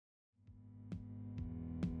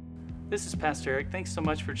This is Pastor Eric. Thanks so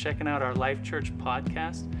much for checking out our Life Church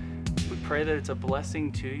podcast. We pray that it's a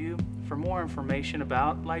blessing to you. For more information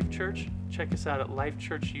about Life Church, check us out at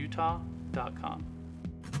lifechurchutah.com.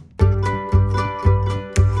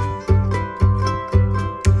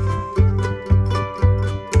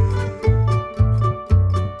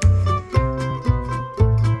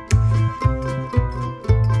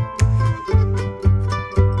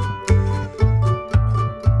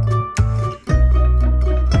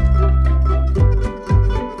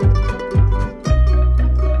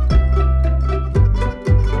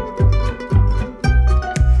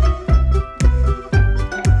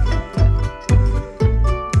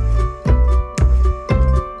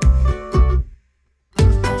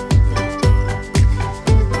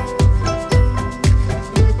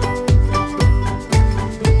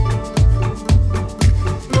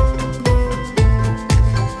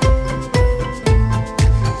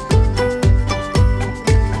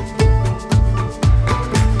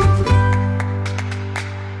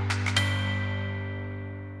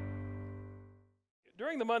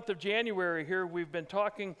 Of January here, we've been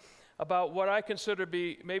talking about what I consider to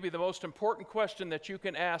be maybe the most important question that you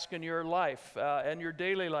can ask in your life and your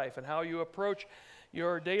daily life, and how you approach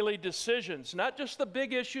your daily decisions, not just the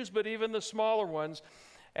big issues, but even the smaller ones.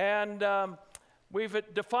 And we've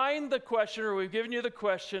defined the question, or we've given you the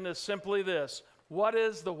question, as simply this: what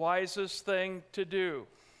is the wisest thing to do?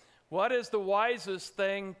 What is the wisest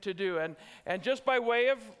thing to do? And just by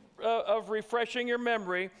way of refreshing your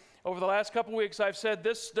memory, over the last couple weeks, I've said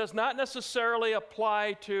this does not necessarily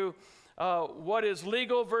apply to what is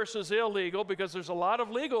legal versus illegal, because there's a lot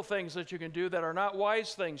of legal things that you can do that are not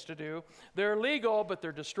wise things to do. They're legal, but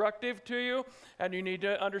they're destructive to you, and you need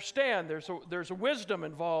to understand there's a wisdom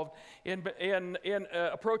involved in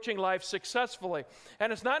approaching life successfully.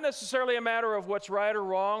 And it's not necessarily a matter of what's right or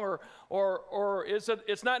wrong, or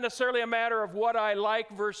it's not necessarily a matter of what I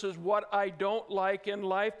like versus what I don't like in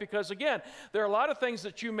life, because again, there are a lot of things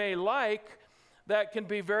that you may like that can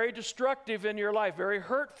be very destructive in your life, very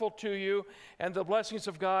hurtful to you and the blessings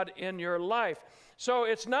of God in your life. So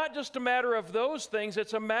it's not just a matter of those things,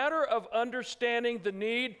 it's a matter of understanding the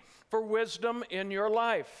need for wisdom in your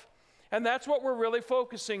life. And that's what we're really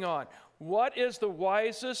focusing on. What is the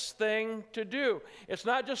wisest thing to do? It's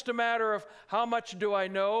not just a matter of how much do I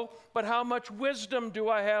know, but how much wisdom do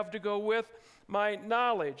I have to go with my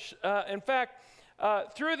knowledge. In fact,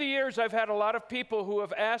 through the years, I've had a lot of people who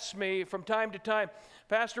have asked me from time to time,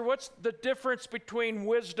 Pastor, what's the difference between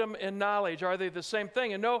wisdom and knowledge? Are they the same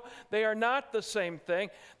thing? And no, they are not the same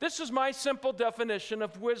thing. This is my simple definition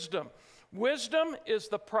of wisdom. Wisdom is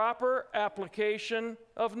the proper application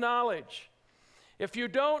of knowledge. If you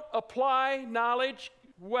don't apply knowledge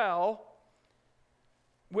well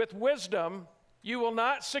with wisdom, you will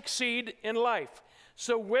not succeed in life.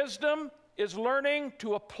 So wisdom is learning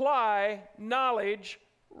to apply knowledge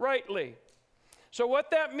rightly. So what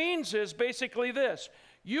that means is basically this: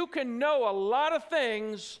 you can know a lot of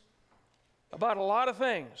things about a lot of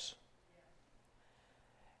things,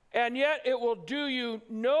 and yet it will do you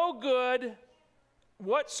no good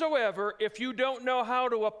whatsoever if you don't know how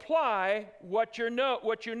to apply what you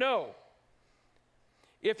know.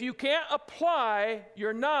 If you can't apply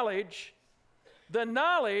your knowledge, the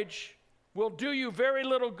knowledge will do you very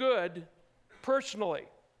little good personally.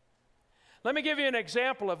 Let me give you an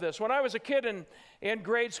example of this. When I was a kid in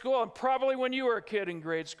grade school, and probably when you were a kid in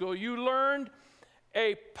grade school, you learned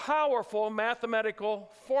a powerful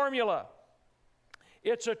mathematical formula.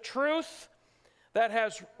 It's a truth that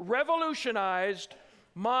has revolutionized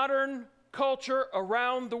modern culture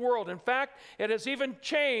around the world. In fact, it has even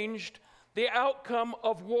changed the outcome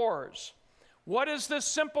of wars. What is this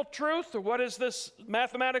simple truth, or what is this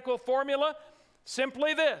mathematical formula?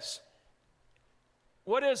 Simply this.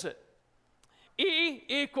 What is it? E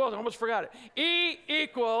equals, I almost forgot it. E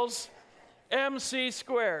equals MC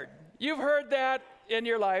squared. You've heard that in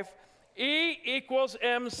your life. E equals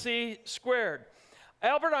MC squared.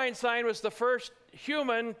 Albert Einstein was the first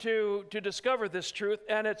human to discover this truth,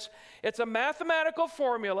 and it's a mathematical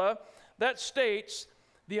formula that states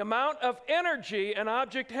the amount of energy an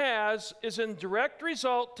object has is in direct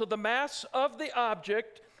result to the mass of the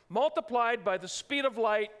object multiplied by the speed of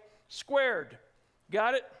light squared.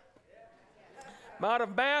 Got it? Amount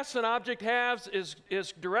of mass an object has is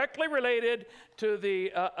directly related to the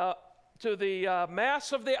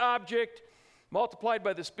mass of the object multiplied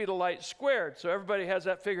by the speed of light squared. So everybody has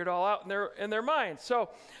that figured all out in their minds.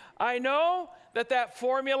 So I know that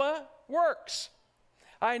formula works.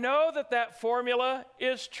 I know that formula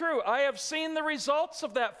is true. I have seen the results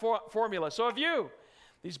of that formula. So have you.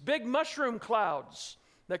 These big mushroom clouds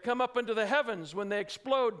that come up into the heavens when they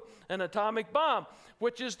explode an atomic bomb,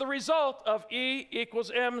 which is the result of E equals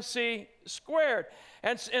mc squared.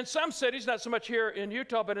 And in some cities, not so much here in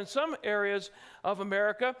Utah, but in some areas of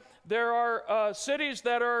America, there are cities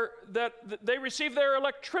that they receive their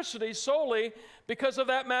electricity solely because of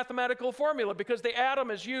that mathematical formula, because the atom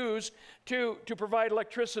is used to provide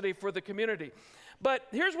electricity for the community. But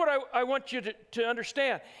here's what I want you to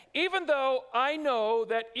understand. Even though I know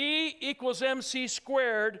that E equals mc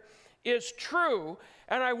squared is true,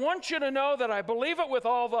 and I want you to know that I believe it with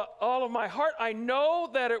all of my heart, I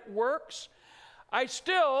know that it works, I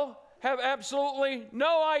still have absolutely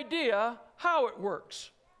no idea how it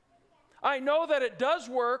works. I know that it does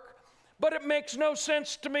work, but it makes no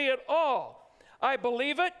sense to me at all. I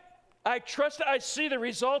believe it, I trust it, I see the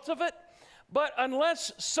results of it, but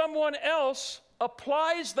unless someone else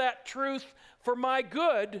applies that truth for my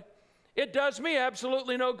good, it does me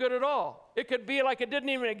absolutely no good at all. It could be like it didn't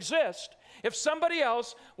even exist if somebody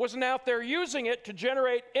else wasn't out there using it to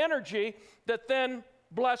generate energy that then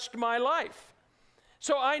blessed my life.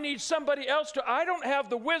 So I need somebody else I don't have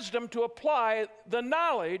the wisdom to apply the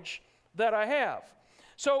knowledge that I have.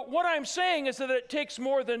 So what I'm saying is that it takes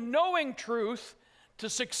more than knowing truth to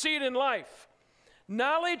succeed in life.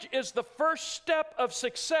 Knowledge is the first step of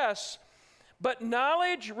success, but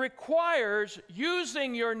knowledge requires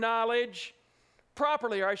using your knowledge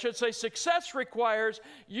properly, or I should say success requires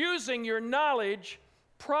using your knowledge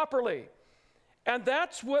properly. And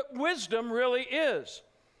that's what wisdom really is.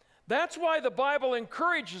 That's why the Bible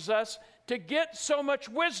encourages us to get so much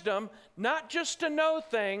wisdom, not just to know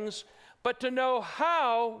things, but to know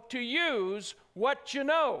how to use what you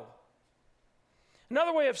know.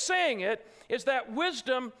 Another way of saying it is that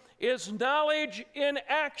wisdom is knowledge in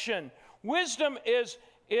action. Wisdom is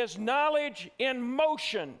knowledge in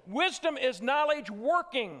motion. Wisdom is knowledge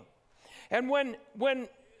working. And when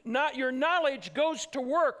not your knowledge goes to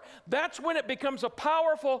work, that's when it becomes a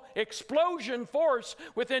powerful explosion force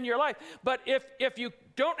within your life. But if you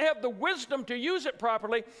don't have the wisdom to use it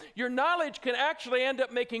properly, your knowledge can actually end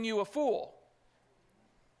up making you a fool,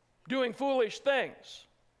 doing foolish things.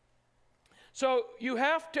 So you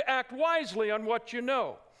have to act wisely on what you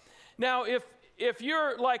know. Now, if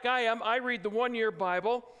you're like I am, I read the one-year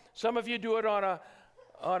Bible. Some of you do it on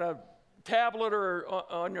a tablet or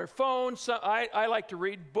on your phone. So I like to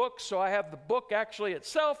read books, so I have the book actually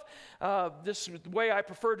itself. This is the way I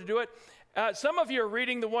prefer to do it. Some of you are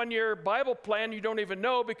reading the one-year Bible plan you don't even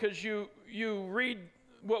know because you read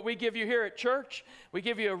what we give you here at church. We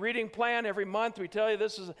give you a reading plan every month. We tell you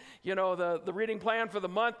this is, the reading plan for the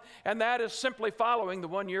month, and that is simply following the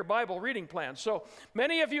one-year Bible reading plan. So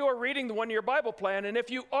many of you are reading the one-year Bible plan, and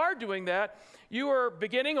if you are doing that, you are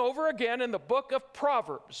beginning over again in the book of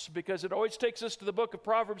Proverbs, because it always takes us to the book of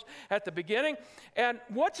Proverbs at the beginning. And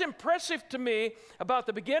what's impressive to me about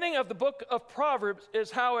the beginning of the book of Proverbs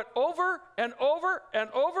is how it over and over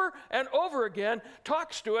and over and over again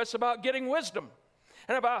talks to us about getting wisdom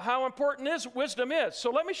and about how important wisdom is. So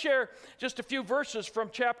let me share just a few verses from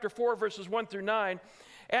chapter 4, verses 1 through 9.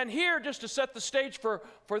 And here, just to set the stage for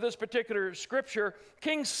this particular scripture,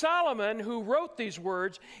 King Solomon, who wrote these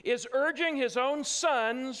words, is urging his own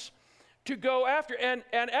sons to go after, and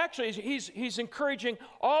actually he's encouraging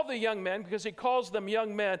all the young men, because he calls them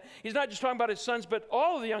young men. He's not just talking about his sons, but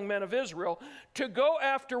all of the young men of Israel, to go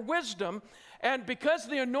after wisdom. And because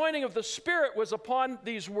the anointing of the Spirit was upon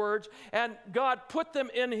these words, and God put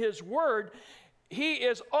them in His Word, He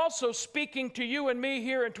is also speaking to you and me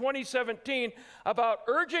here in 2017 about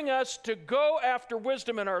urging us to go after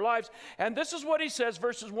wisdom in our lives. And this is what He says,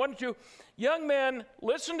 verses 1 and 2. Young men,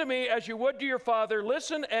 listen to me as you would to your father.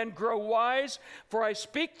 Listen and grow wise, for I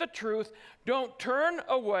speak the truth. Don't turn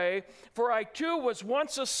away, for I too was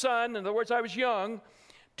once a son. In other words, I was young,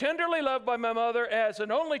 tenderly loved by my mother as an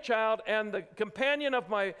only child and the companion of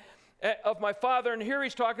my father. And here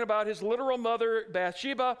he's talking about his literal mother,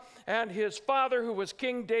 Bathsheba, and his father, who was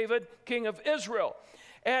King David, king of Israel.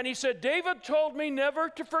 And he said, David told me never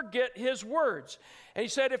to forget his words. And he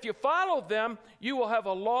said, if you follow them, you will have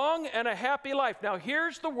a long and a happy life. Now,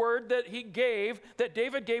 here's the word that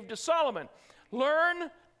David gave to Solomon. Learn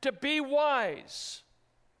to be wise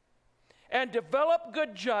and develop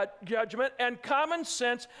good judgment and common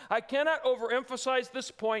sense. I cannot overemphasize this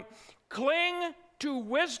point. Cling to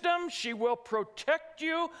wisdom. She will protect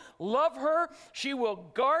you. Love her. She will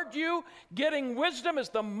guard you. Getting wisdom is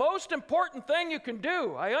the most important thing you can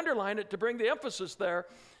do. I underline it to bring the emphasis there.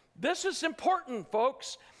 This is important,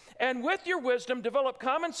 folks. And with your wisdom, develop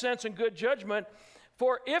common sense and good judgment.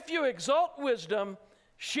 For if you exalt wisdom,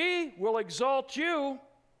 she will exalt you.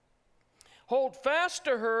 Hold fast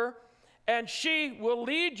to her and she will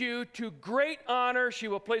lead you to great honor. She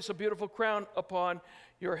will place a beautiful crown upon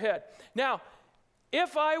your head. Now,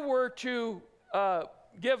 if I were to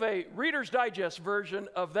give a Reader's Digest version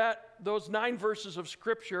of those 9 verses of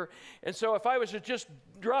Scripture, and so if I was to just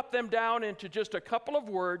drop them down into just a couple of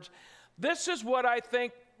words, this is what I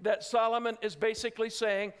think that Solomon is basically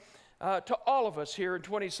saying to all of us here in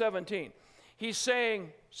 2017. He's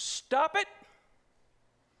saying, stop it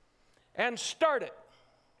and start it.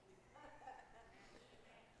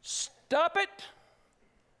 Stop it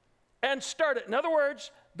and start it. In other words,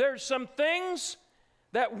 there's some things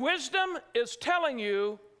that wisdom is telling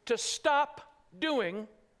you to stop doing.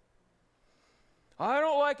 I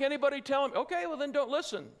don't like anybody telling me, okay, well then don't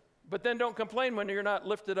listen. But then don't complain when you're not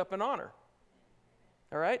lifted up in honor.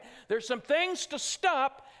 All right? There's some things to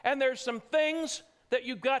stop, and there's some things that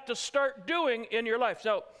you've got to start doing in your life.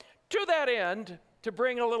 So to that end, to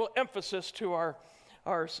bring a little emphasis to our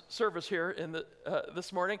service here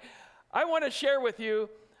this morning, I want to share with you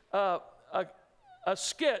a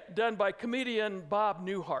skit done by comedian Bob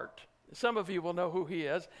Newhart. Some of you will know who he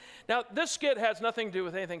is. Now, this skit has nothing to do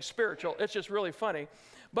with anything spiritual. It's just really funny.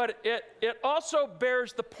 But it also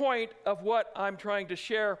bears the point of what I'm trying to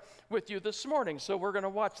share with you this morning. So we're going to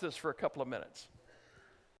watch this for a couple of minutes.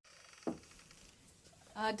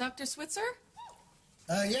 Dr. Switzer?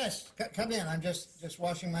 Yes, come in. I'm just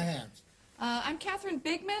washing my hands. I'm Catherine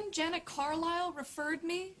Bigman. Janet Carlisle referred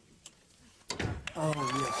me. Oh,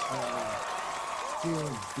 yes. Fear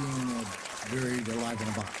of being buried alive in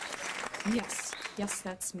a box. Yes,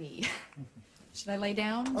 that's me. Should I lay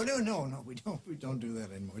down? Oh, no, we don't do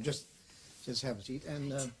that anymore. Just have a seat.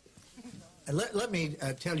 And let me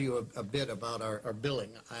tell you a bit about our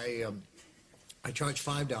billing. I charge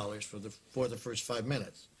 $5 for the first 5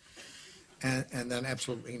 minutes, and then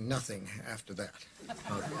absolutely nothing after that.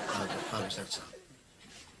 How does that sound?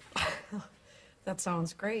 That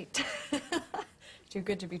sounds great. Too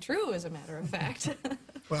good to be true, as a matter of fact.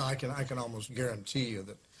 Well, I can almost guarantee you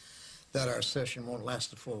that our session won't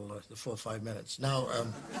last the full 5 minutes. Now,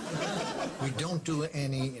 we don't do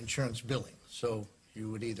any insurance billing, so you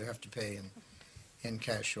would either have to pay in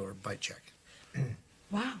cash or by check.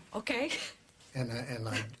 Wow, okay. And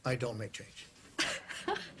I don't make change.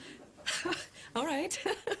 All right.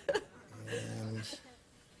 And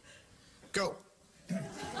go.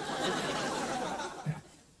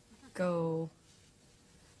 Go.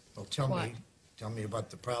 Well, tell What? me about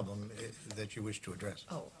the problem that you wish to address.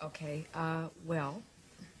 Oh, okay. Well,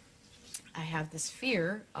 I have this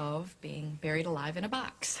fear of being buried alive in a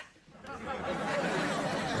box.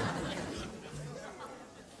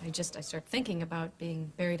 I start thinking about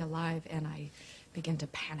being buried alive, and I begin to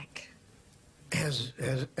panic. Has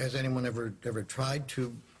anyone ever tried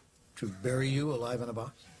to bury you alive in a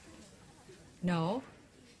box? No,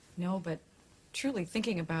 but truly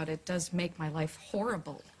thinking about it does make my life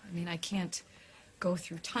horrible. I mean, I can't go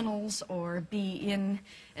through tunnels or be in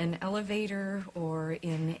an elevator or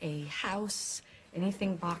in a house,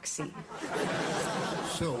 anything boxy.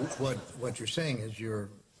 So what you're saying is you're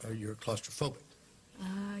claustrophobic.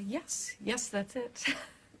 Yes, that's it.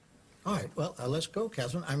 All right, well, let's go,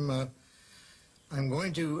 Catherine. I'm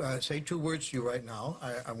going to say 2 words to you right now.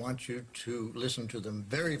 I want you to listen to them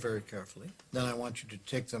very, very carefully. Then I want you to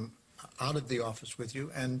take them out of the office with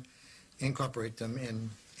you and incorporate them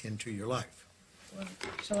into your life. Well,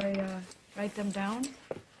 shall I write them down?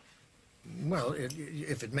 Well,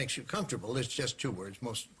 if it makes you comfortable, it's just 2 words.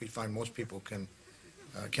 We find most people can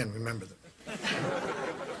remember them.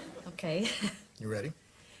 Okay. You ready?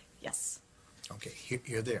 Yes. Okay,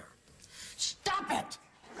 here they are. Stop it!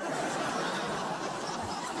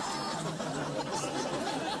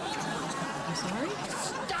 I'm sorry?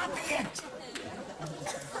 Stop it!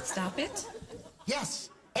 Stop it? Yes,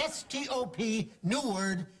 S-T-O-P, new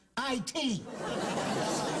word, I-T.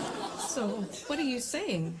 So, what are you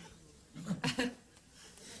saying?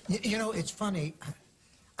 You know, it's funny.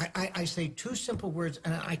 I say 2 simple words,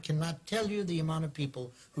 and I cannot tell you the amount of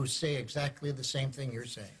people who say exactly the same thing you're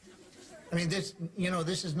saying. I mean, this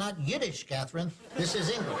is not Yiddish, Catherine. This is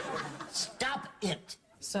English. Stop it.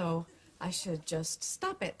 So, I should just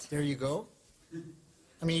stop it. There you go.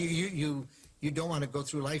 I mean, you don't want to go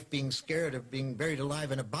through life being scared of being buried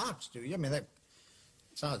alive in a box, do you? I mean, that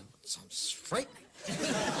sounds frightening. It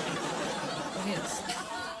is.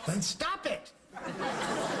 Then stop it.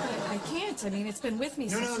 I can't. I mean, it's been with me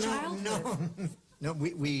since childhood. No,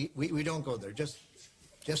 we don't go there. Just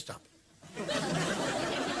stop it.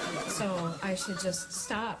 So I should just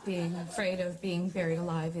stop being afraid of being buried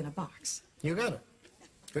alive in a box. You got it.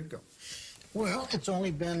 Good go. Well, it's only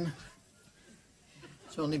been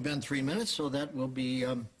It's only been 3 minutes, so that will be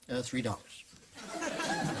 $3.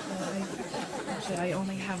 Actually, I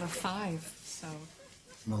only have a 5, so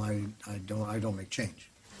Well, I don't make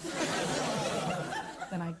change.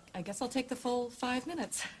 then I guess I'll take the full 5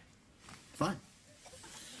 minutes. Fine.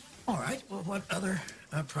 All right. Well, what other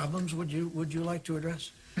problems would you like to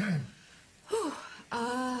address?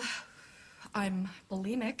 I'm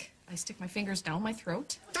bulimic. I stick my fingers down my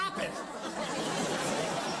throat. Stop it!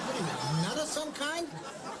 What are you, nut of some kind?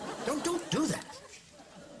 Don't do that.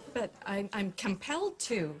 But I'm compelled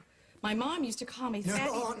to. My mom used to call me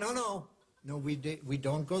fatty. No, we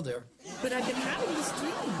don't go there. But I've been having this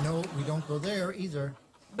dream. No, we don't go there either.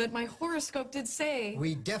 But my horoscope did say...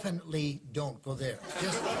 We definitely don't go there.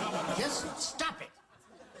 Just stop it.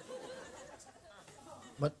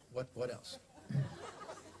 What else?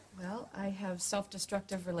 Well, I have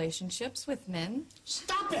self-destructive relationships with men.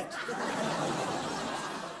 Stop it!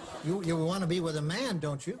 You want to be with a man,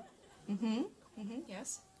 don't you?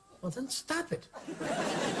 Yes. Well, then stop it.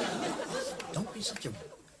 Don't be such a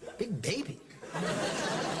big baby.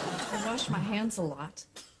 I wash my hands a lot.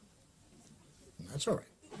 That's all right.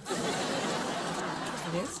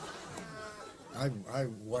 It is? I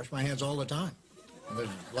wash my hands all the time. There's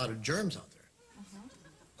a lot of germs out there.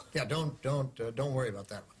 Yeah, don't worry about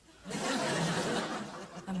that one.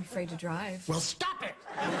 I'm afraid to drive. Well, stop it!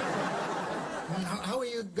 How are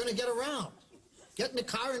you going to get around? Get in the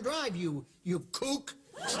car and drive, you kook.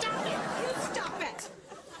 Stop it! You stop it!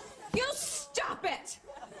 You stop it!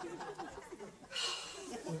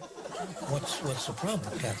 What's the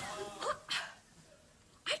problem, Kathy?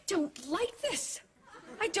 I don't like this.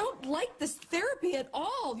 I don't like this therapy at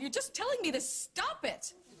all. You're just telling me to stop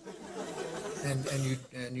it. And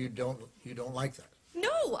you don't like that?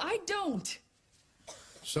 No, I don't.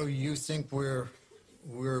 So you think we're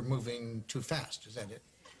moving too fast? Is that it?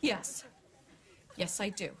 Yes. Yes, I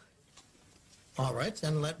do. All right,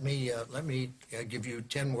 then let me give you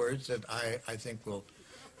 10 words that I think will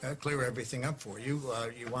clear everything up for you.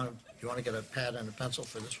 You want to get a pad and a pencil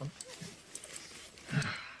for this one? All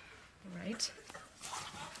right.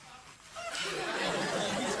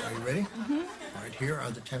 Are you ready? Mm-hmm. All right, here are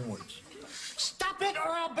the 10 words. Stop it, or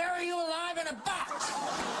I'll bury you alive in a box!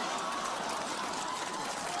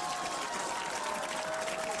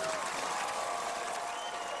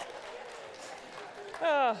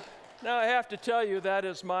 Now, I have to tell you, that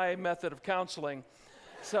is my method of counseling.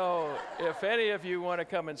 So if any of you want to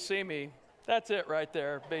come and see me, that's it right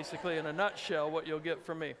there, basically, in a nutshell, what you'll get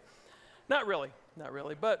from me. Not really,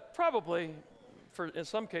 but probably, in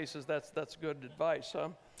some cases, that's good advice.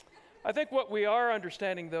 I think what we are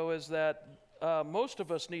understanding, though, is that most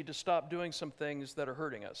of us need to stop doing some things that are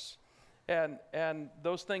hurting us. And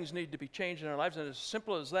those things need to be changed in our lives, and as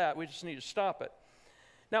simple as that, we just need to stop it.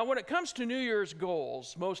 Now, when it comes to New Year's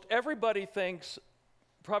goals, most everybody thinks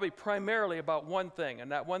probably primarily about one thing, and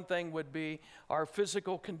that one thing would be our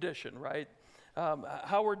physical condition, right?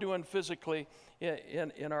 How we're doing physically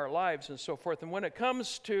in our lives and so forth. And when it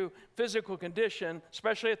comes to physical condition,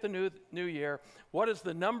 especially at the new year, what is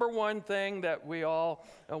the number one thing that we all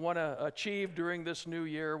want to achieve during this new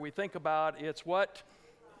year? We think about it's what?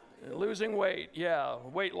 Losing weight. Yeah,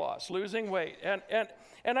 weight loss, losing weight.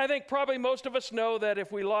 And I think probably most of us know that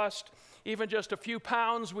if we lost even just a few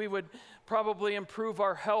pounds, we would probably improve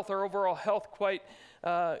our health, our overall health quite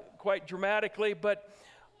dramatically. But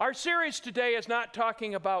our series today is not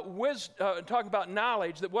talking about talking about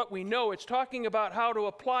knowledge, that what we know. It's talking about how to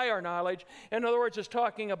apply our knowledge. In other words, it's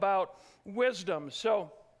talking about wisdom.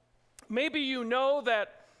 So maybe you know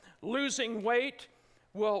that losing weight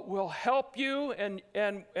will help you and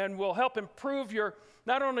will help improve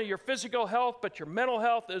not only your physical health, but your mental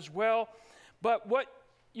health as well. But what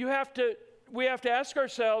we have to ask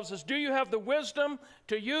ourselves is, do you have the wisdom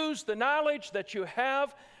to use the knowledge that you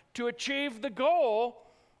have to achieve the goal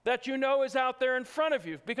that you know is out there in front of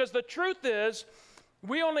you? Because the truth is,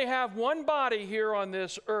 we only have one body here on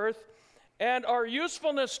this earth, and our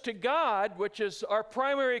usefulness to God, which is our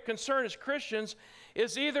primary concern as Christians,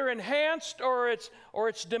 is either enhanced or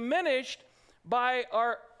it's diminished by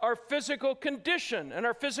our physical condition and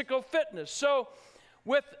our physical fitness. So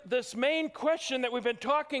with this main question that we've been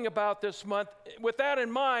talking about this month, with that in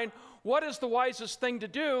mind, what is the wisest thing to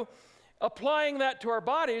do? Applying that to our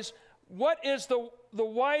bodies, what is the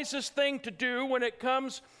wisest thing to do when it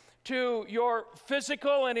comes to your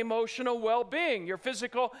physical and emotional well-being, your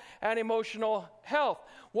physical and emotional health?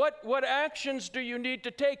 What actions do you need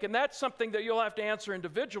to take? And that's something that you'll have to answer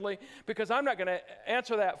individually, because I'm not going to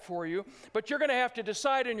answer that for you. But you're going to have to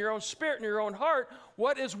decide in your own spirit and your own heart,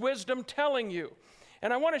 what is wisdom telling you?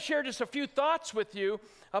 And I want to share just a few thoughts with you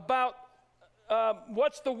about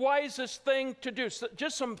what's the wisest thing to do? So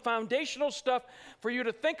just some foundational stuff for you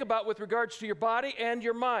to think about with regards to your body and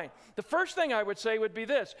your mind. The first thing I would say would be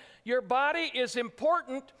this: your body is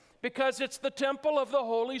important because it's the temple of the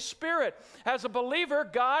Holy Spirit. As a believer,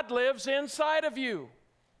 God lives inside of you.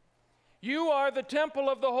 You are the temple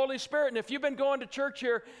of the Holy Spirit. And if you've been going to church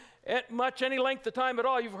here at much any length of time at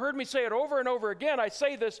all, you've heard me say it over and over again. I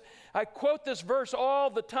say this, I quote this verse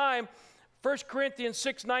all the time, 1 Corinthians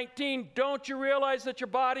 6:19, don't you realize that your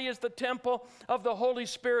body is the temple of the Holy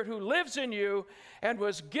Spirit who lives in you and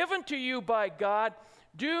was given to you by God?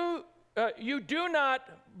 You do not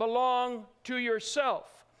belong to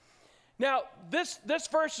yourself. Now, this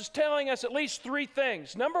verse is telling us at least three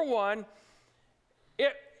things. Number one,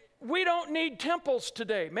 we don't need temples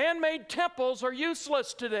today. Man-made temples are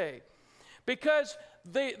useless today because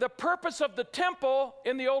the purpose of the temple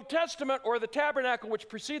in the Old Testament, or the tabernacle which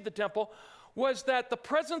preceded the temple, was that the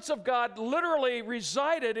presence of God literally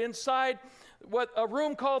resided inside a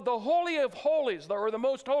room called the Holy of Holies, or the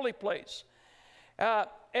most holy place.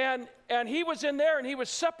 And he was in there, and he was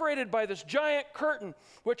separated by this giant curtain,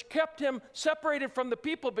 which kept him separated from the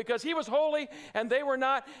people because he was holy and they were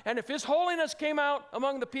not. And if his holiness came out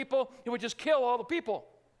among the people, he would just kill all the people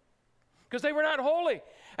because they were not holy,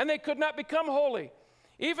 and they could not become holy.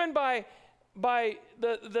 Even by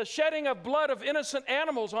the shedding of blood of innocent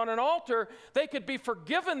animals on an altar, they could be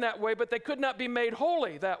forgiven that way, but they could not be made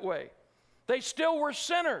holy that way. They still were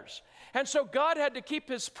sinners. And so God had to keep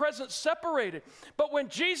his presence separated. But when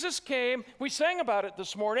Jesus came, we sang about it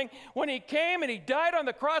this morning, when he came and he died on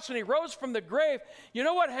the cross and he rose from the grave, you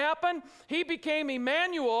know what happened? He became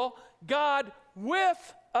Emmanuel, God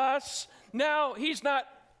with us. Now he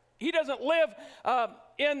doesn't live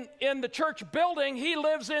in the church building. He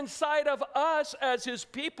lives inside of us as his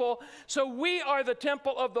people. So we are the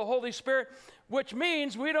temple of the Holy Spirit, which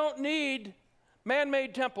means we don't need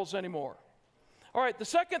man-made temples anymore. All right, the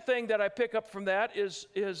second thing that I pick up from that is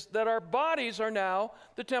that our bodies are now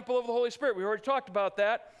the temple of the Holy Spirit. We already talked about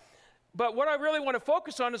that. But what I really want to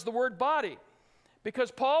focus on is the word body,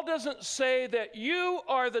 because Paul doesn't say that you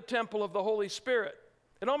are the temple of the Holy Spirit.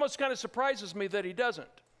 It almost kind of surprises me that he doesn't.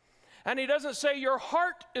 And he doesn't say your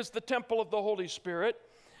heart is the temple of the Holy Spirit.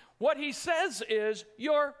 What he says is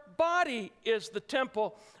your body is the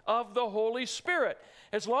temple of the Holy Spirit.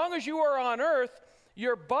 As long as you are on earth,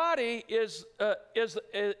 your body is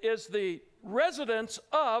the residence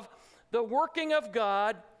of the working of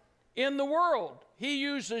God in the world. He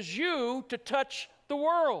uses you to touch the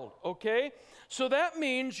world, okay? So that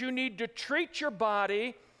means you need to treat your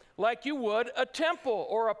body like you would a temple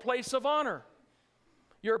or a place of honor.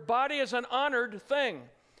 Your body is an honored thing.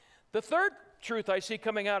 The third truth I see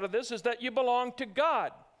coming out of this is that you belong to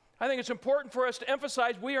God. I think it's important for us to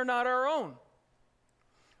emphasize we are not our own.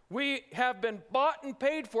 We have been bought and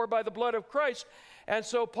paid for by the blood of Christ. And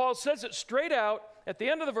so Paul says it straight out at the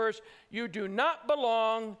end of the verse, you do not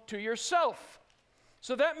belong to yourself.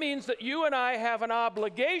 So that means that you and I have an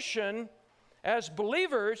obligation as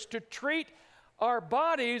believers to treat our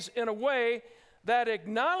bodies in a way that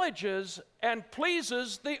acknowledges and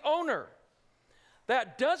pleases the owner.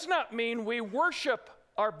 That does not mean we worship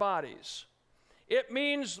our bodies. It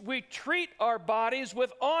means we treat our bodies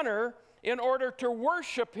with honor in order to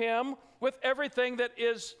worship him with everything that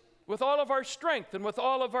is, with all of our strength and with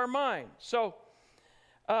all of our mind. So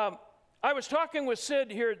I was talking with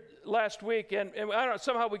Sid here last week, and I don't know,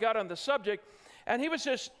 somehow we got on the subject, and he was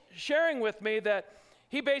just sharing with me that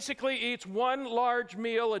he basically eats one large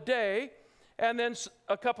meal a day and then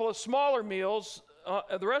a couple of smaller meals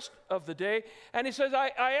the rest of the day. And he says,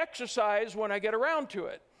 I exercise when I get around to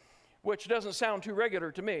it, which doesn't sound too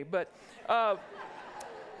regular to me, but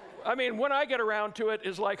I mean, when I get around to it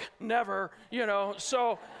is like never,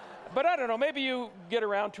 so, but I don't know, maybe you get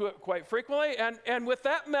around to it quite frequently. And with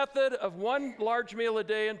that method of one large meal a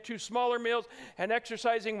day and two smaller meals and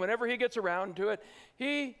exercising whenever he gets around to it,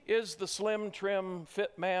 he is the slim, trim,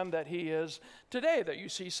 fit man that he is today that you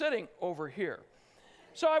see sitting over here.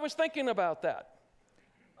 So I was thinking about that.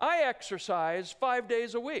 I exercise 5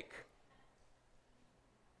 days a week.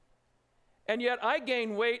 And yet I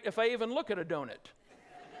gain weight if I even look at a donut.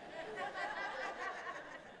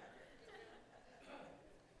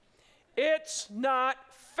 It's not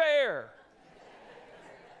fair.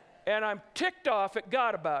 And I'm ticked off at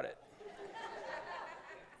God about it.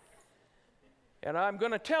 And I'm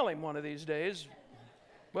going to tell him one of these days.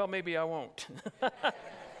 Well, maybe I won't.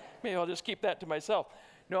 Maybe I'll just keep that to myself.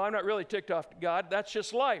 No, I'm not really ticked off at God. That's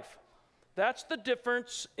just life. That's the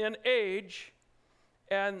difference in age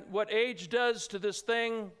and what age does to this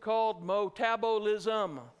thing called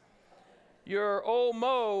metabolism. Your old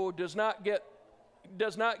Mo does not get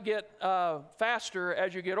does not get faster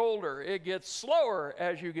as you get older. It gets slower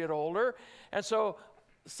as you get older. And so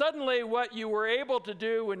suddenly what you were able to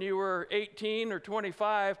do when you were 18 or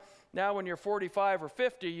 25, now when you're 45 or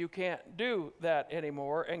 50, you can't do that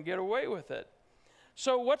anymore and get away with it.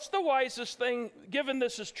 So what's the wisest thing, given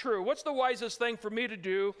this is true, what's the wisest thing for me to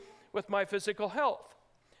do with my physical health?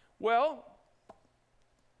 Well,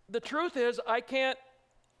 the truth is I can't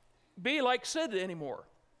be like Sid anymore.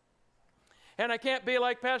 And I can't be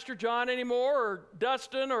like Pastor John anymore, or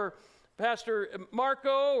Dustin, or Pastor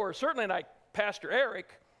Marco, or certainly not Pastor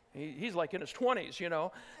Eric. He's like in his 20s, you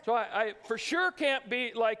know. So I for sure can't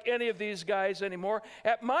be like any of these guys anymore.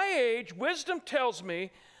 At my age, wisdom tells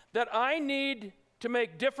me that I need to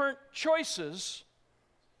make different choices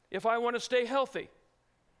if I want to stay healthy.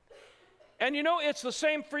 And you know, it's the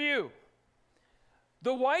same for you.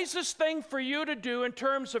 The wisest thing for you to do in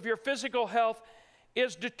terms of your physical health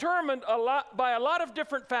is determined by a lot of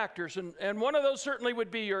different factors. And one of those certainly would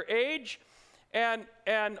be your age, and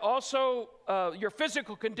also your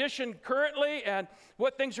physical condition currently, and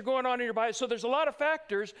what things are going on in your body. So there's a lot of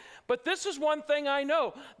factors, but this is one thing I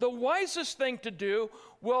know. The wisest thing to do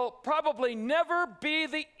will probably never be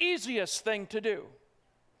the easiest thing to do.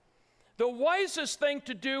 The wisest thing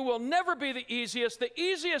to do will never be the easiest. The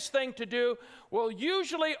easiest thing to do will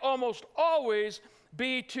usually almost always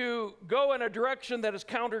be to go in a direction that is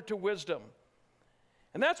counter to wisdom.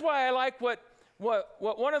 And that's why I like what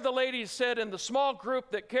one of the ladies said in the small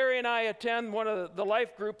group that Carrie and I attend, one of the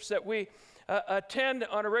life groups that we attend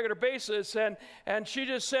on a regular basis. And she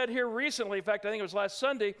just said here recently, in fact, I think it was last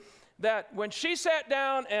Sunday, that when she sat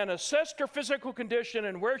down and assessed her physical condition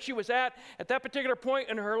and where she was at that particular point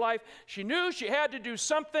in her life, she knew she had to do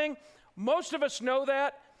something. Most of us know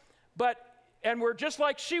that, and we're just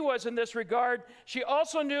like she was in this regard. She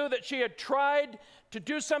also knew that she had tried to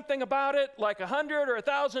do something about it like 100 or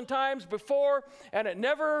 1,000 times before, and it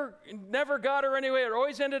never got her anyway. It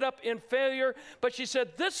always ended up in failure. But she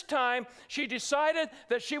said this time she decided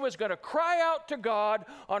that she was going to cry out to God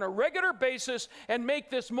on a regular basis and make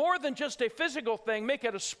this more than just a physical thing, make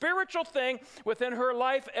it a spiritual thing within her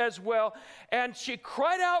life as well. And she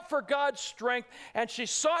cried out for God's strength, and she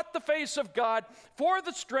sought the face of God for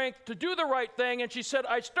the strength to do the right thing. And she said,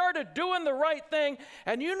 I started doing the right thing,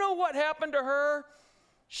 and you know what happened to her?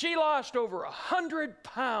 She lost over 100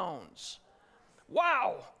 pounds.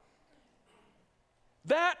 Wow.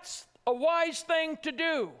 That's a wise thing to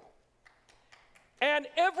do. And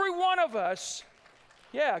every one of us,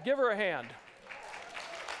 yeah, give her a hand.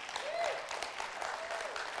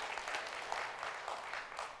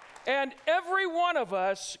 And every one of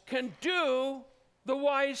us can do the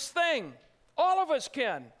wise thing. All of us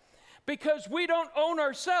can. Because we don't own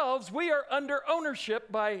ourselves, we are under ownership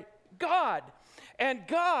by God. And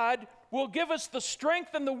God will give us the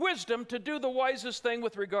strength and the wisdom to do the wisest thing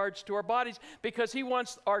with regards to our bodies, because He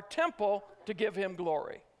wants our temple to give Him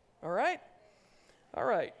glory. All right? All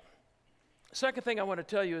right. Second thing I want to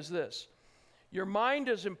tell you is this. Your mind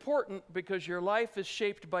is important because your life is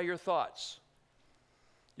shaped by your thoughts.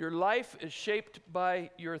 Your life is shaped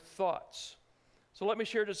by your thoughts. So let me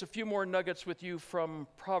share just a few more nuggets with you from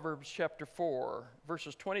Proverbs chapter 4,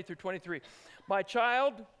 verses 20 through 23. My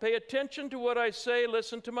child, pay attention to what I say.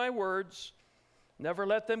 Listen to my words. Never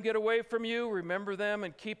let them get away from you. Remember them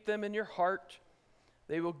and keep them in your heart.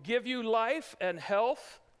 They will give you life and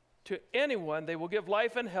health to anyone. They will give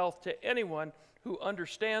life and health to anyone who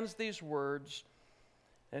understands these words.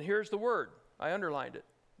 And here's the word. I underlined it.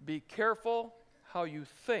 Be careful how you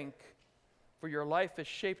think, for your life is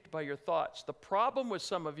shaped by your thoughts. The problem with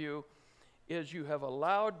some of you is you have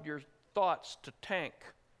allowed your thoughts to tank.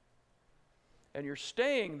 And you're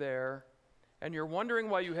staying there, and you're wondering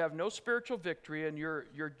why you have no spiritual victory, and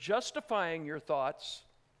you're justifying your thoughts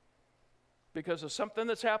because of something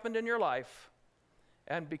that's happened in your life.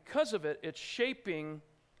 And because of it, it's shaping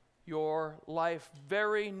your life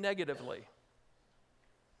very negatively.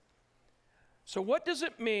 So what does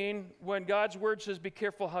it mean when God's word says, be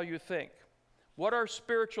careful how you think? What are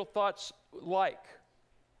spiritual thoughts like?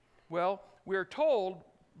 Well, we are told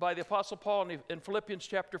by the Apostle Paul in Philippians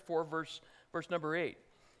chapter 4, verse number 8.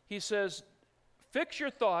 He says, fix your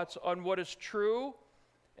thoughts on what is true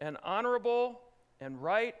and honorable and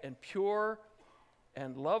right and pure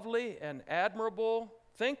and lovely and admirable.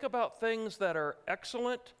 Think about things that are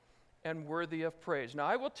excellent and worthy of praise. Now,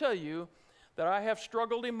 I will tell you that I have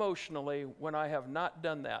struggled emotionally when I have not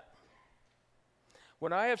done that.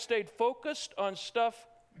 When I have stayed focused on stuff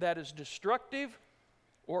that is destructive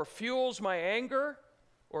or fuels my anger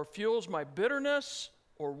or fuels my bitterness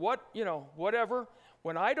or whatever,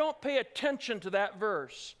 when I don't pay attention to that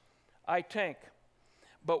verse, I tank.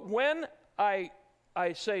 But when I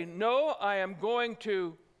say, no, I'm going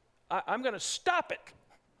to stop it.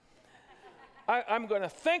 I'm going to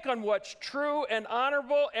think on what's true and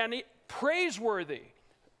honorable and praiseworthy.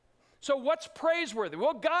 So what's praiseworthy?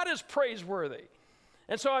 Well, God is praiseworthy.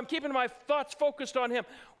 And so I'm keeping my thoughts focused on him.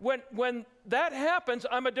 When that happens,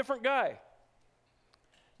 I'm a different guy.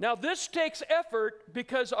 Now, this takes effort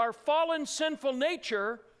because our fallen sinful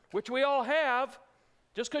nature, which we all have,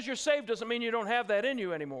 just because you're saved doesn't mean you don't have that in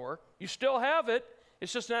you anymore. You still have it.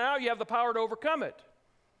 It's just now you have the power to overcome it.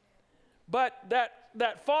 But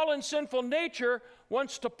that fallen sinful nature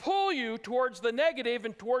wants to pull you towards the negative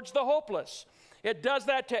and towards the hopeless. It does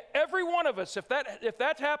that to every one of us. If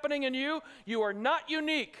that's happening in you, you are not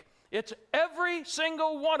unique. It's every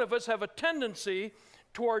single one of us have a tendency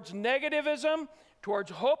towards negativism, towards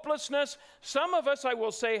hopelessness. Some of us, I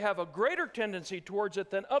will say, have a greater tendency towards it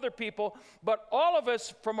than other people, but all of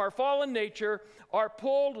us from our fallen nature are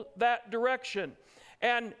pulled that direction.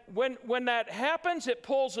 And when that happens, it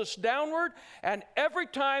pulls us downward, and every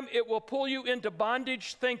time it will pull you into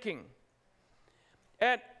bondage thinking.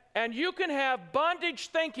 And you can have bondage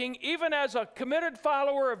thinking even as a committed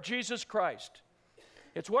follower of Jesus Christ.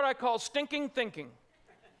 It's what I call stinking thinking.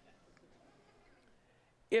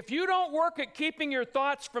 If you don't work at keeping your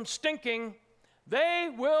thoughts from stinking, they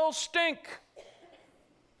will stink.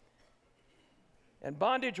 And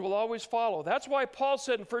bondage will always follow. That's why Paul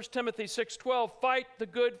said in 1 Timothy 6:12, fight the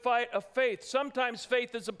good fight of faith. Sometimes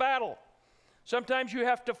faith is a battle. Sometimes you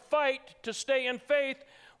have to fight to stay in faith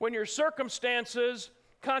when your circumstances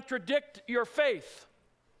contradict your faith.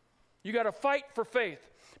 You got to fight for faith.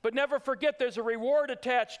 But never forget there's a reward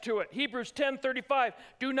attached to it. Hebrews 10:35,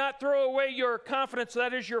 do not throw away your confidence,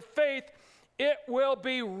 that is your faith. It will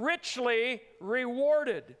be richly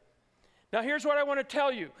rewarded. Now here's what I want to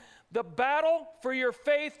tell you. The battle for your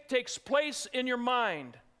faith takes place in your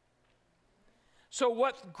mind. So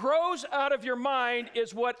what grows out of your mind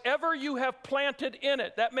is whatever you have planted in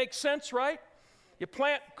it. That makes sense, right? You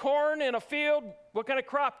plant corn in a field, what kind of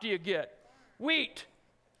crop do you get? Wheat.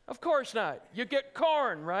 Of course not. You get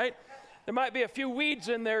corn, right? There might be a few weeds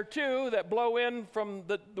in there too that blow in from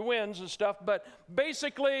the winds and stuff, but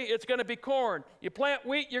basically it's going to be corn. You plant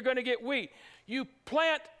wheat, you're going to get wheat. You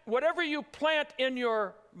plant, whatever you plant in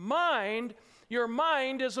your mind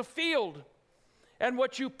is a field. And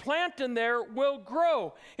what you plant in there will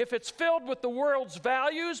grow. If it's filled with the world's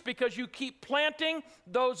values because you keep planting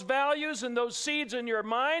those values and those seeds in your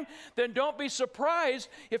mind, then don't be surprised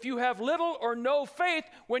if you have little or no faith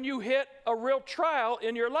when you hit a real trial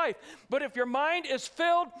in your life. But if your mind is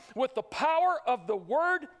filled with the power of the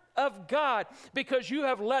Word of God, because you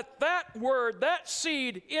have let that word, that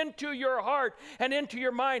seed into your heart and into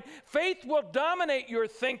your mind, faith will dominate your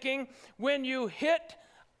thinking when you hit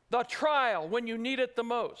the trial, when you need it the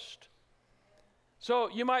most. So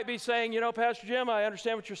you might be saying, Pastor Jim, I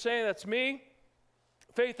understand what you're saying. That's me.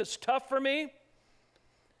 Faith is tough for me.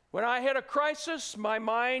 When I hit a crisis, my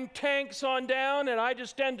mind tanks on down and I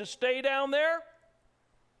just tend to stay down there.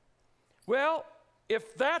 Well,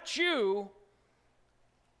 if that's you,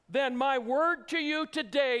 then my word to you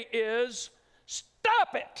today is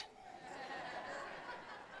stop it.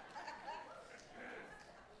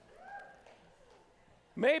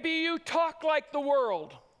 Maybe you talk like the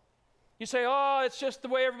world. You say, oh, it's just the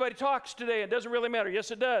way everybody talks today. It doesn't really matter.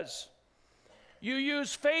 Yes, it does. You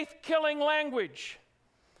use faith-killing language.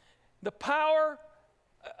 The power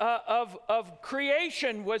of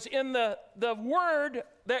creation was in the word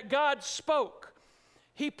that God spoke.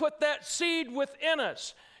 He put that seed within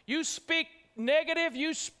us. You speak negative,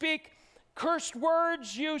 you speak cursed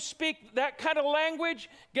words, you speak that kind of language,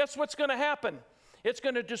 guess what's going to happen? It's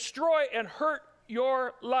going to destroy and hurt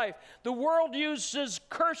your life. The world uses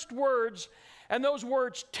cursed words, and those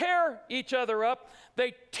words tear each other up.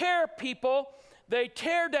 They tear people. They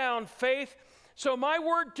tear down faith. So my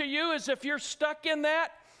word to you is if you're stuck in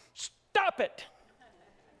that, stop it.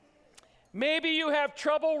 Maybe you have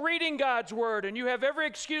trouble reading God's word, and you have every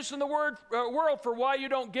excuse in the world for why you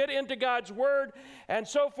don't get into God's word, and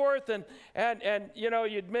so forth, and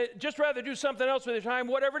you'd just rather do something else with your time,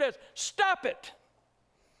 whatever it is. Stop it.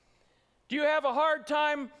 Do you have a hard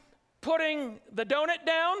time putting the donut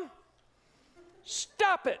down?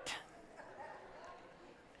 Stop it.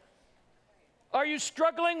 Are you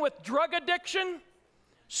struggling with drug addiction?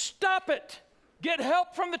 Stop it. Get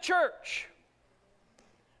help from the church.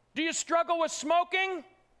 Do you struggle with smoking?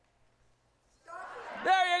 Stop it.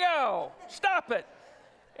 There you go. Stop it.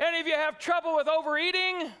 Any of you have trouble with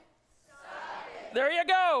overeating? Stop it. There you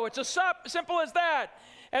go. It's as simple as that.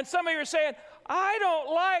 And some of you are saying, I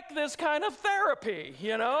don't like this kind of therapy,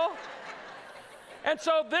 And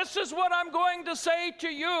so this is what I'm going to say to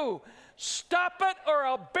you. Stop it or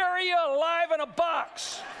I'll bury you alive in a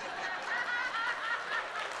box.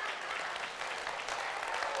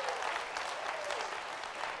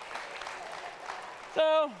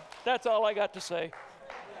 So that's all I got to say.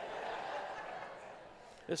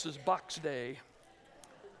 This is Box Day.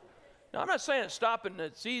 Now, I'm not saying stopping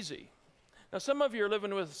it's easy. Now, some of you are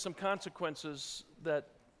living with some consequences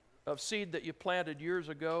of seed that you planted years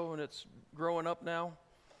ago, and it's growing up now.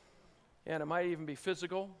 And it might even be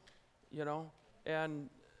physical, And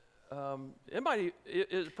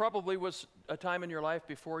it probably was a time in your life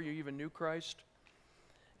before you even knew Christ.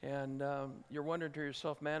 And you're wondering to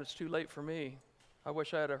yourself, man, it's too late for me. I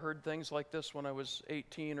wish I had heard things like this when I was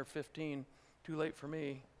 18 or 15. Too late for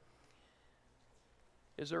me.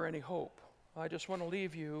 Is there any hope? I just want to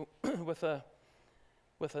leave you with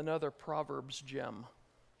another Proverbs gem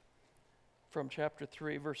from chapter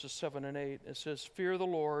 3, verses 7 and 8. It says, fear the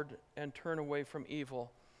Lord and turn away from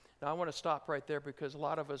evil. Now, I want to stop right there because a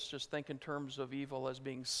lot of us just think in terms of evil as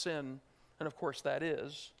being sin, and of course that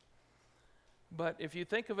is. But if you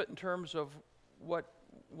think of it in terms of what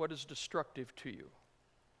is destructive to you,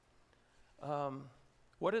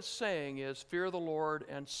 what it's saying is fear the Lord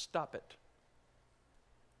and stop it.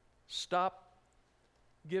 Stop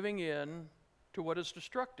giving in to what is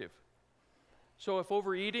destructive. So if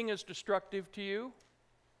overeating is destructive to you,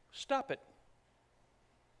 stop it.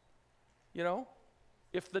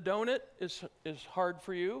 If the donut is hard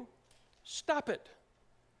for you, stop it.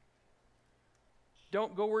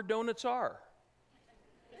 Don't go where donuts are.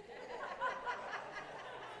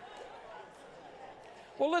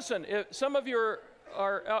 Well, listen, if some of you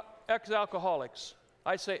are ex-alcoholics.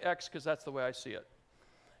 I say ex because that's the way I see it.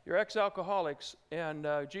 You're ex-alcoholics, and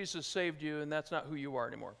Jesus saved you, and that's not who you are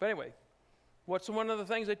anymore. But anyway, what's one of the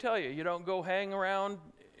things they tell you? You don't go hang around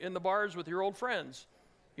in the bars with your old friends.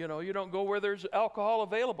 You don't go where there's alcohol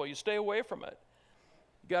available. You stay away from it.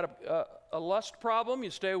 You got a lust problem, you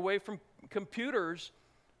stay away from computers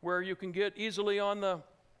where you can get easily on the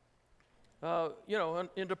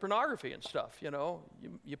into pornography and stuff.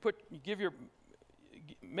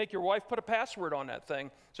 Make your wife put a password on that thing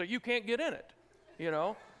so you can't get in it,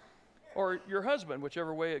 or your husband,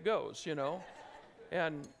 whichever way it goes,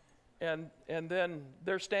 and then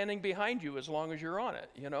they're standing behind you as long as you're on it,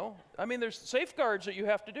 I mean, there's safeguards that you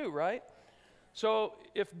have to do, right? So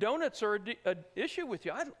if donuts are an issue with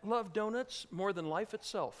you, I love donuts more than life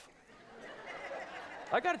itself.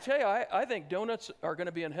 I got to tell you, I think donuts are going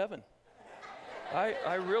to be in heaven.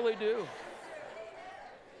 I really do.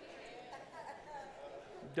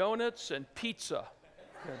 Donuts and pizza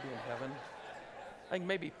are going to be in heaven. I think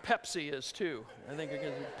maybe Pepsi is too. I think there's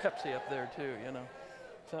going to be Pepsi up there too,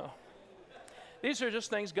 So these are just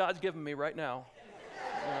things God's given me right now.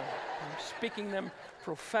 I'm speaking them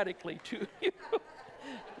prophetically to you.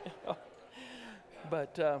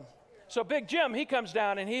 But so Big Jim, he comes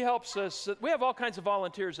down and he helps us. We have all kinds of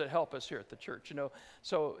volunteers that help us here at the church,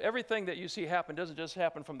 So everything that you see happen doesn't just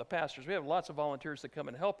happen from the pastors. We have lots of volunteers that come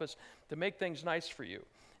and help us to make things nice for you.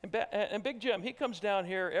 And Big Jim, he comes down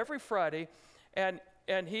here every Friday, and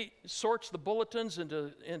he sorts the bulletins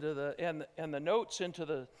into the notes into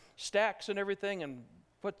the stacks and everything, and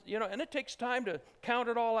and it takes time to count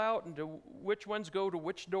it all out and to which ones go to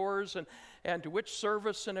which doors and to which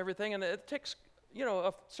service and everything, and it takes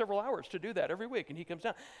several hours to do that every week. And he comes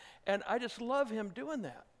down, and I just love him doing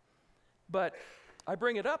that. But I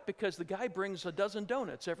bring it up because the guy brings a dozen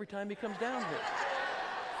donuts every time he comes down here.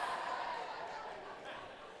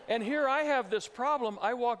 And here I have this problem.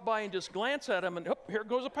 I walk by and just glance at him, and here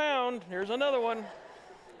goes a pound. Here's another one,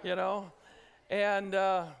 And,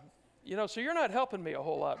 so you're not helping me a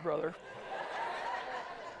whole lot, brother.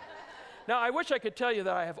 Now, I wish I could tell you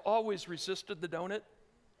that I have always resisted the donut.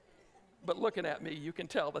 But looking at me, you can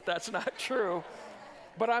tell that that's not true.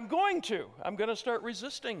 But I'm going to start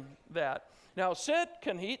resisting that. Now, Sid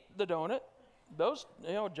can eat the donut. Those,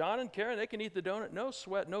 John and Karen, they can eat the donut. No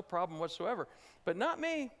sweat, no problem whatsoever. But not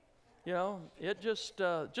me. It just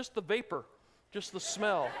the vapor, just the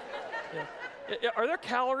smell. Are there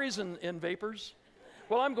calories in vapors?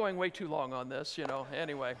 Well, I'm going way too long on this,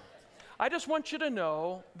 Anyway, I just want you to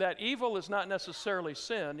know that evil is not necessarily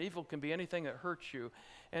sin. Evil can be anything that hurts you.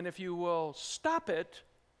 And if you will stop it,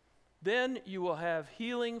 then you will have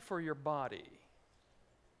healing for your body.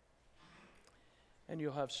 And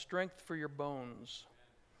you'll have strength for your bones.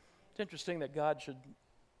 It's interesting that God should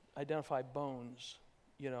identify bones,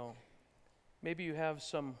 Maybe you have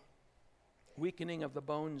some weakening of the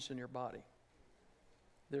bones in your body.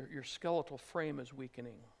 Your skeletal frame is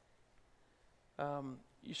weakening.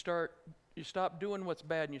 You stop doing what's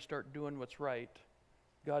bad and you start doing what's right.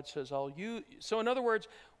 God says, so in other words,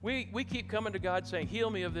 we keep coming to God saying, heal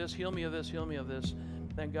me of this, heal me of this, heal me of this.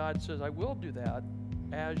 Then God says, I will do that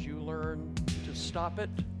as you learn to stop it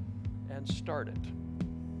and start it.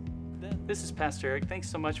 This is Pastor Eric. Thanks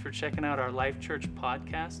so much for checking out our Life Church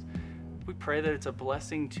podcast. We pray that it's a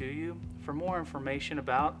blessing to you. For more information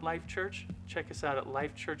about Life Church, check us out at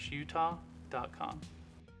lifechurchutah.com.